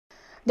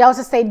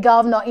Delta State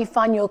Governor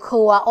Ifeanyi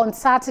Okowa on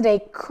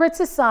Saturday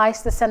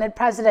criticized the Senate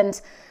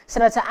President,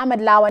 Senator Ahmed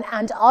Lawan,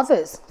 and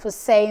others for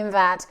saying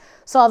that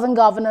Southern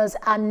governors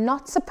are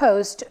not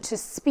supposed to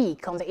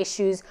speak on the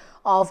issues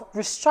of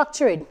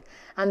restructuring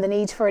and the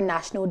need for a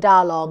national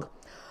dialogue.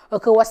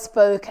 Okowa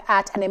spoke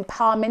at an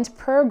empowerment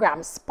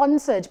program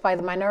sponsored by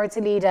the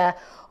minority leader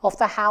of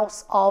the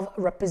House of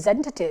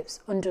Representatives,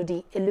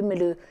 Ndudi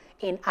Elumelu,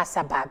 in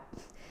Asaba.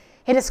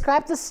 He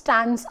described the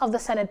stance of the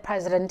Senate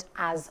President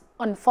as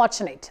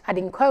unfortunate,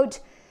 adding, quote,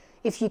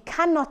 "If you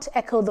cannot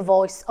echo the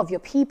voice of your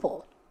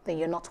people, then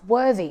you're not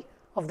worthy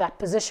of that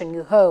position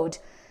you hold."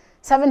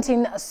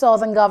 17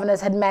 Southern governors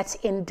had met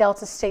in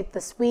Delta State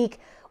this week,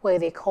 where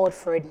they called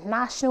for a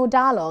national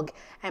dialogue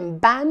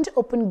and banned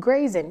open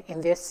grazing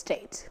in their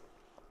state.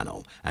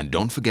 And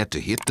don't forget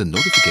to hit the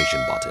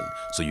notification button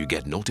so you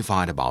get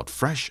notified about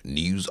fresh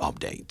news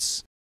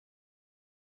updates.